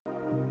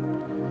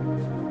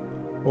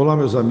Olá,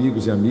 meus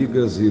amigos e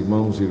amigas,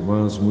 irmãos e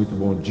irmãs, muito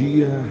bom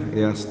dia.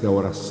 Esta é a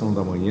Oração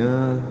da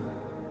Manhã.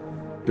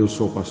 Eu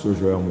sou o pastor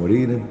Joel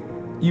Moreira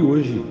e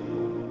hoje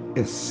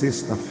é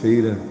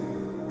sexta-feira,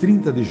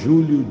 30 de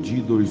julho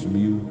de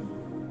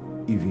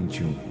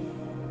 2021.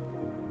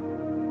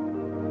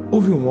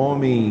 Houve um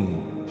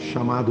homem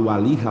chamado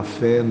Ali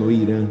Rafé no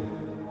Irã.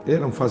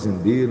 Era um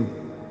fazendeiro,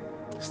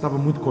 estava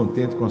muito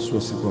contente com a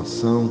sua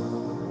situação.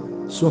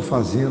 Sua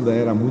fazenda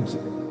era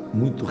muito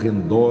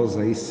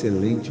rendosa,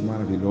 excelente,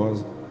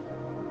 maravilhosa.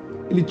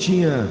 Ele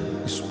tinha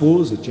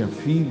esposa, tinha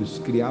filhos,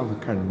 criava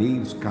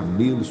carneiros,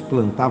 camelos,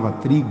 plantava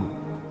trigo.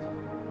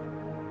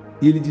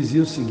 E ele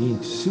dizia o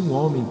seguinte: se um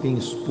homem tem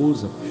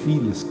esposa,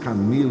 filhas,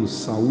 camelos,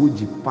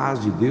 saúde e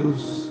paz de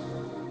Deus,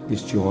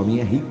 este homem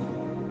é rico.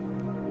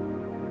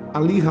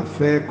 Ali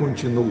Rafé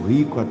continuou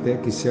rico até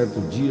que certo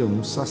dia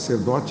um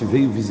sacerdote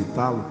veio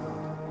visitá-lo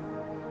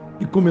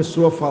e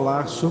começou a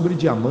falar sobre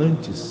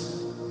diamantes.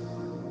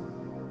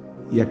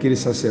 E aquele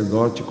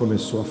sacerdote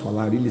começou a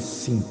falar: eles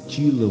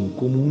cintilam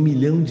como 1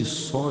 milhão de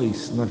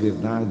sóis, na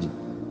verdade,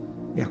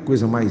 é a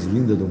coisa mais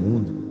linda do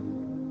mundo.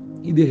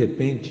 E de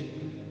repente,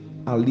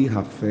 Ali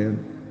Rafé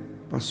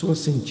passou a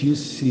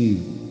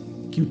sentir-se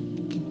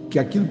que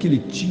aquilo que ele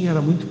tinha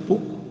era muito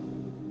pouco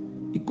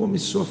e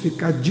começou a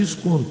ficar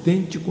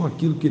descontente com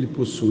aquilo que ele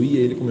possuía.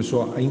 Ele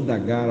começou a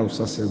indagar ao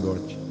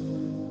sacerdote: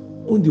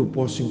 onde eu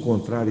posso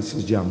encontrar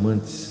esses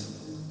diamantes?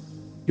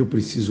 Eu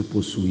preciso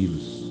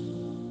possuí-los.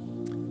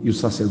 E o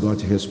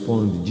sacerdote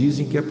responde: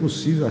 dizem que é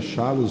possível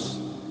achá-los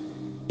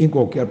em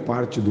qualquer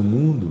parte do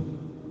mundo.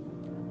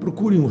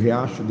 Procure um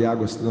riacho de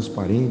águas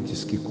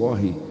transparentes que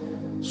corre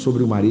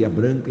sobre uma areia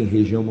branca em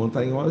região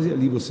montanhosa e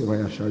ali você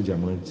vai achar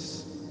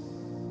diamantes.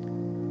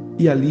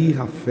 E ali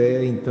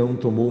Rafé então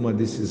tomou uma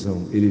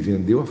decisão. Ele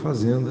vendeu a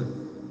fazenda,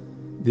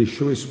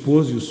 deixou a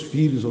esposa e os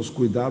filhos aos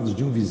cuidados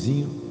de um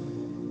vizinho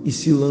e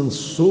se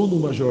lançou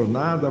numa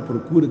jornada à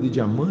procura de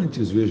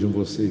diamantes. Vejam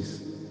vocês,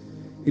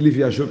 ele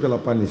viajou pela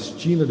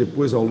Palestina,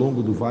 depois ao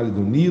longo do Vale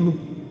do Nilo,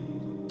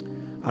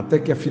 até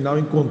que afinal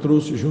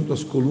encontrou-se junto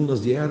às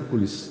colunas de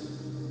Hércules,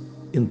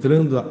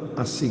 entrando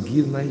a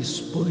seguir na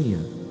Espanha.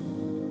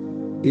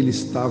 Ele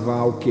estava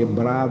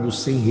alquebrado,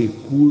 sem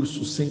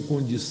recursos, sem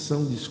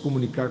condição de se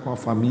comunicar com a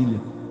família,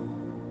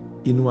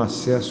 e num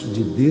acesso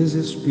de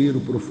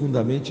desespero,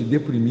 profundamente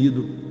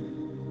deprimido,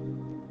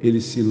 ele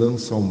se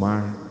lança ao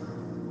mar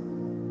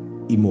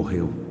e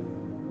morreu.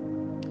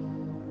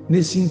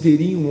 Nesse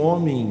inteirinho, um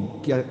homem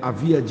que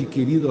havia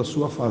adquirido a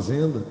sua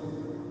fazenda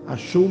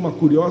achou uma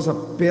curiosa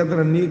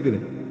pedra negra,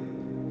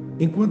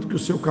 enquanto que o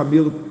seu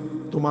camelo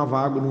tomava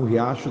água num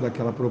riacho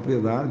daquela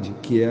propriedade,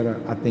 que era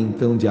até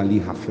então de Ali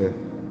Rafé.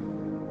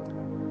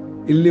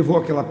 Ele levou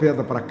aquela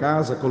pedra para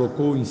casa,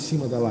 colocou em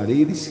cima da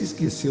lareira e se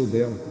esqueceu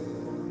dela.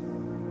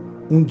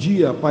 Um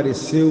dia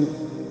apareceu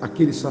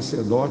aquele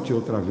sacerdote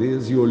outra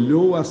vez e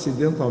olhou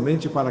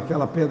acidentalmente para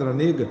aquela pedra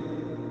negra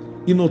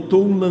e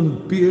notou um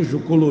lampejo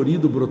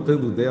colorido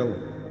brotando dela.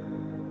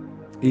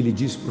 Ele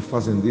disse para o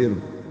fazendeiro: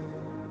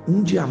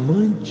 um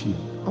diamante?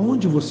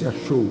 Aonde você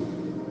achou?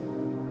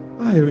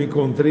 Eu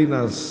encontrei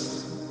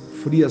nas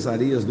frias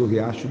areias do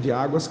riacho de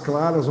águas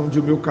claras, onde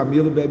o meu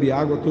camelo bebe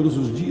água todos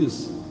os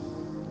dias.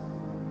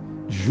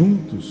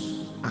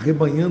 Juntos,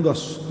 arrebanhando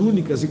as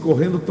túnicas e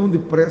correndo tão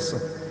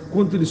depressa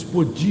quanto eles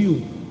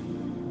podiam,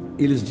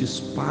 eles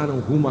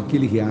disparam rumo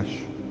àquele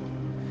riacho.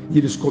 E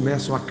eles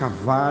começam a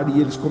cavar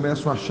e eles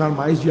começam a achar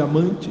mais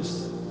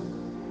diamantes.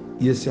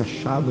 E esse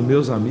achado,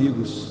 meus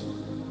amigos,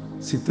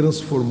 se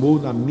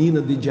transformou na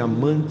mina de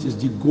diamantes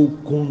de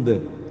Golconda,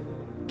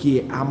 que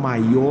é a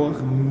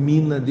maior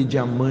mina de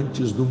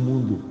diamantes do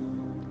mundo.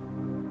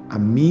 A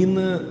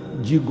mina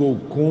de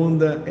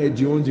Golconda é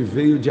de onde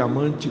veio o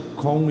diamante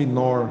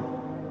Koh-i-Noor,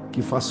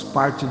 que faz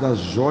parte das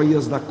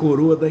joias da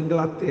coroa da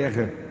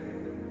Inglaterra,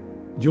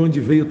 de onde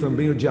veio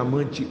também o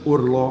diamante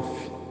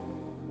Orloff,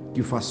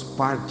 que faz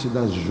parte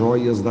das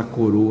joias da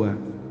coroa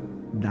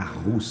da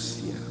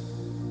Rússia.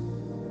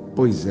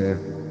 Pois é,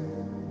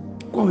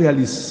 qual é a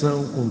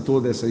lição com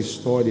toda essa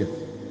história,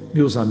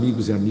 meus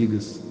amigos e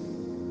amigas?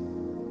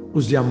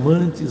 Os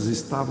diamantes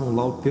estavam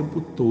lá o tempo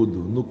todo,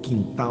 no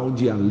quintal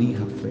de Ali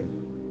Rafé,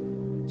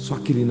 só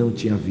que ele não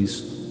tinha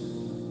visto,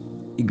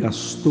 e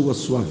gastou a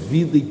sua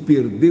vida e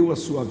perdeu a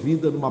sua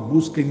vida numa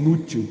busca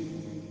inútil.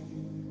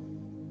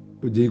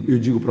 Eu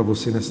digo para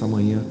você nessa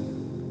manhã: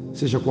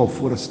 seja qual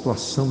for a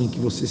situação em que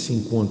você se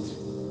encontre,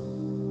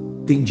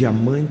 tem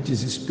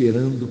diamantes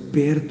esperando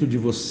perto de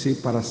você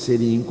para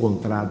serem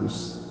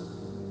encontrados.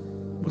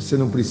 Você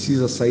não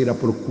precisa sair à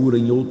procura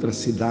em outra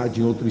cidade,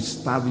 em outro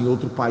estado, em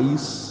outro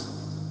país.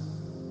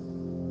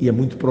 E é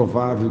muito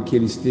provável que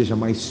ele esteja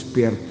mais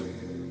perto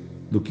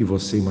do que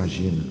você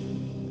imagina.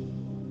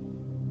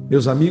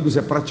 Meus amigos,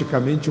 é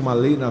praticamente uma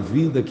lei na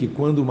vida que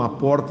quando uma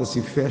porta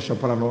se fecha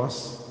para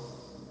nós,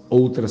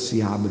 outra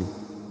se abre.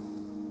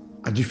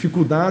 A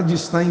dificuldade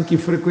está em que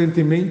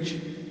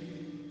frequentemente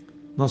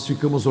nós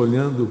ficamos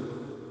olhando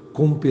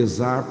com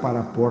pesar para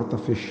a porta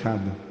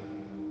fechada,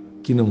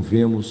 que não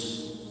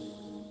vemos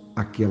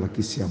aquela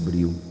que se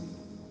abriu.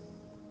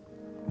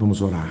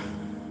 Vamos orar.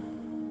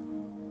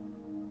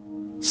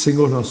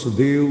 Senhor nosso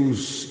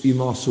Deus e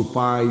nosso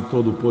Pai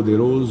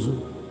Todo-Poderoso,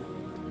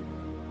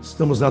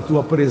 estamos na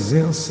Tua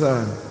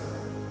presença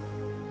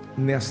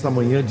nesta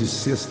manhã de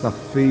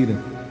sexta-feira,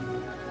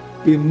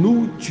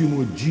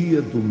 penúltimo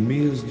dia do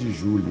mês de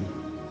julho.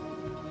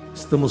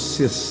 Estamos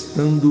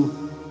sextando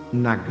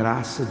na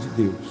graça de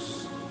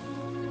Deus.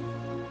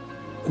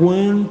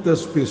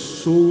 Quantas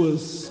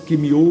pessoas que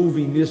me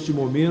ouvem neste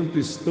momento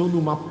estão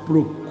numa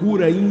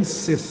procura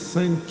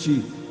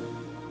incessante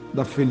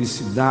da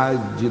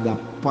felicidade, da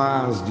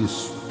paz de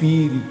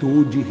espírito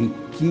ou de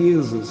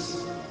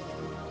riquezas,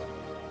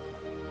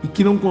 e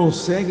que não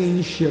conseguem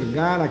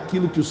enxergar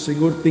aquilo que o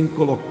Senhor tem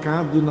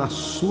colocado na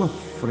sua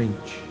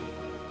frente.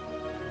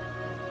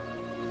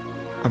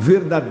 A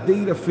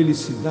verdadeira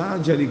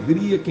felicidade, a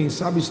alegria, quem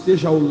sabe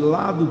esteja ao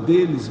lado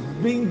deles,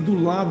 bem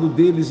do lado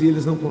deles, e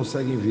eles não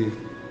conseguem ver.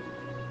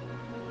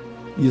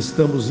 E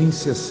estamos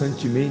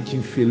incessantemente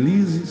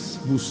infelizes,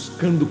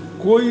 buscando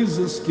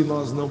coisas que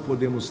nós não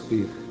podemos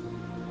ter.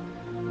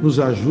 Nos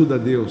ajuda,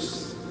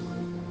 Deus.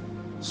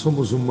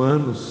 Somos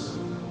humanos,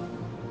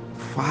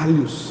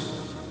 falhos,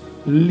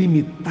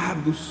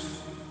 limitados,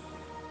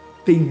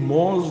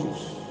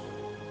 teimosos,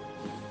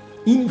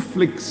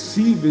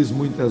 inflexíveis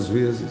muitas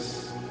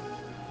vezes.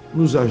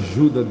 Nos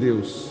ajuda,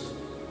 Deus.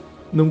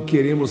 Não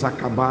queremos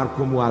acabar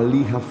como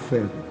Ali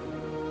Rafé,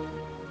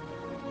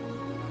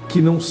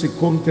 que não se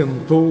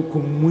contentou com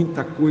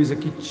muita coisa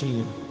que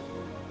tinha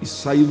e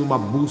saiu numa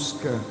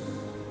busca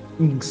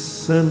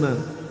insana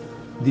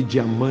de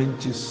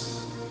diamantes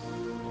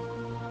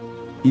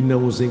e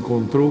não os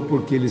encontrou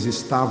porque eles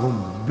estavam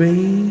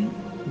bem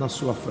na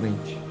sua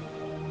frente.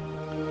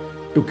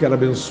 Eu quero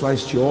abençoar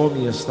este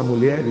homem, esta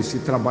mulher, esse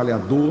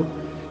trabalhador,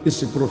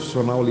 esse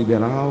profissional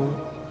liberal,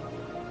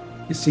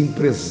 esse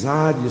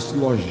empresário, esse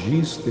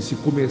lojista, esse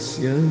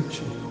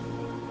comerciante.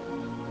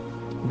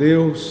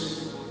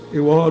 Deus,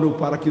 eu oro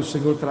para que o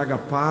Senhor traga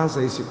paz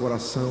a esse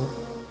coração,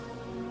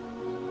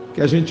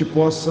 que a gente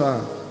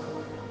possa,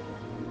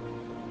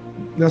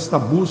 nesta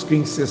busca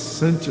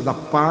incessante da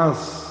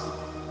paz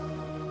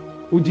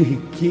ou de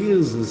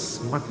riquezas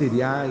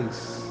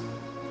materiais,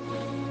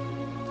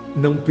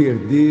 não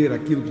perder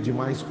aquilo que de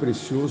mais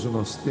precioso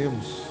nós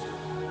temos,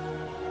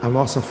 a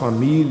nossa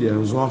família,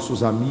 os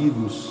nossos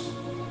amigos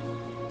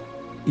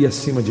e,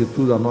 acima de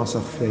tudo, a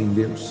nossa fé em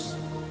Deus.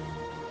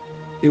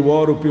 Eu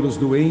oro pelos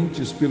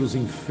doentes, pelos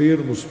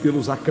enfermos,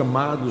 pelos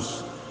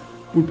acamados,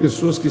 por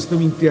pessoas que estão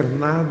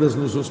internadas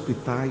nos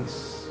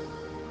hospitais.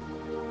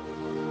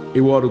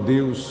 Eu oro,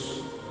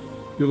 Deus,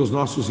 pelos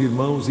nossos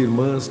irmãos e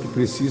irmãs que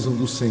precisam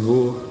do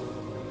Senhor.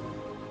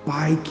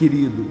 Pai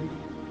querido,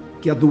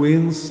 que a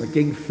doença, que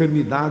a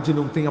enfermidade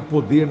não tenha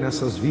poder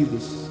nessas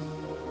vidas.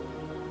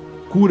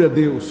 Cura,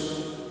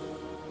 Deus,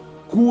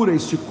 cura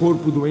este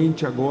corpo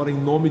doente agora em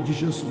nome de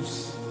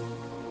Jesus.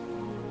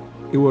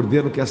 Eu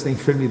ordeno que esta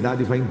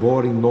enfermidade vá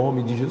embora em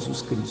nome de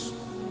Jesus Cristo.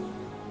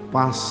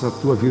 Passa a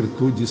tua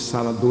virtude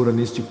saradora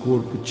neste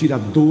corpo, tira a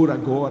dor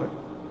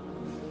agora.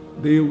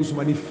 Deus,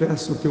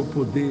 manifesta o teu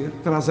poder,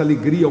 traz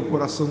alegria ao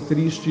coração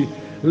triste,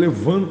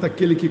 levanta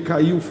aquele que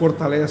caiu,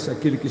 fortalece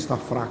aquele que está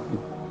fraco.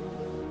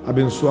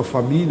 Abençoa a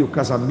família, o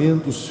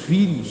casamento, os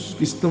filhos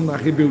que estão na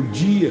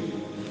rebeldia,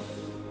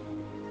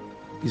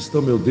 que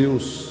estão, meu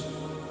Deus,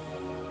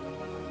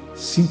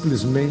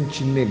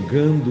 simplesmente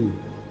negando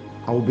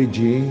a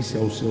obediência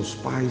aos seus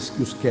pais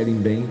que os querem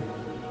bem.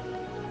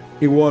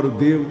 Eu oro,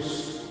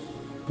 Deus,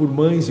 por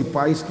mães e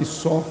pais que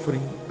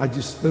sofrem a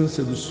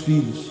distância dos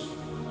filhos.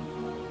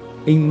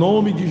 Em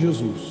nome de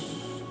Jesus,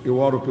 eu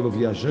oro pelo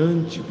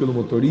viajante, pelo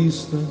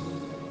motorista,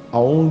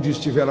 aonde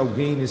estiver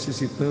alguém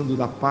necessitando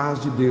da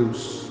paz de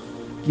Deus,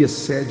 que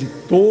excede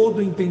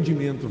todo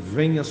entendimento,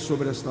 venha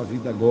sobre esta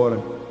vida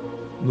agora,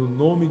 no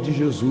nome de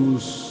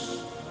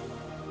Jesus.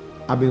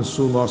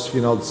 Abençoa o nosso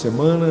final de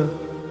semana.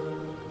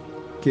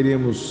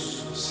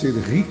 Queremos ser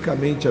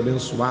ricamente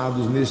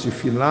abençoados neste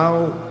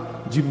final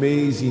de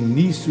mês,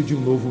 início de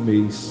um novo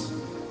mês.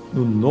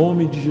 No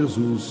nome de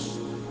Jesus,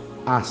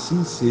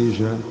 assim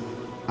seja.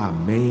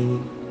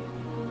 Amém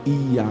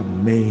e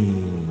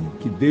amém.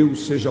 Que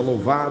Deus seja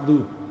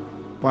louvado,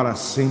 para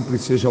sempre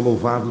seja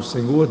louvado o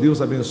Senhor.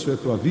 Deus abençoe a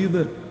tua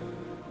vida.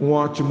 Um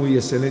ótimo e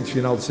excelente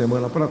final de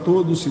semana para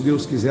todos. Se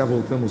Deus quiser,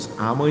 voltamos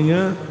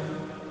amanhã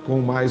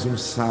com mais um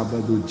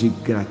sábado de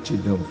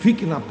gratidão.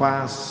 Fique na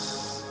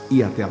paz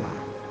e até lá.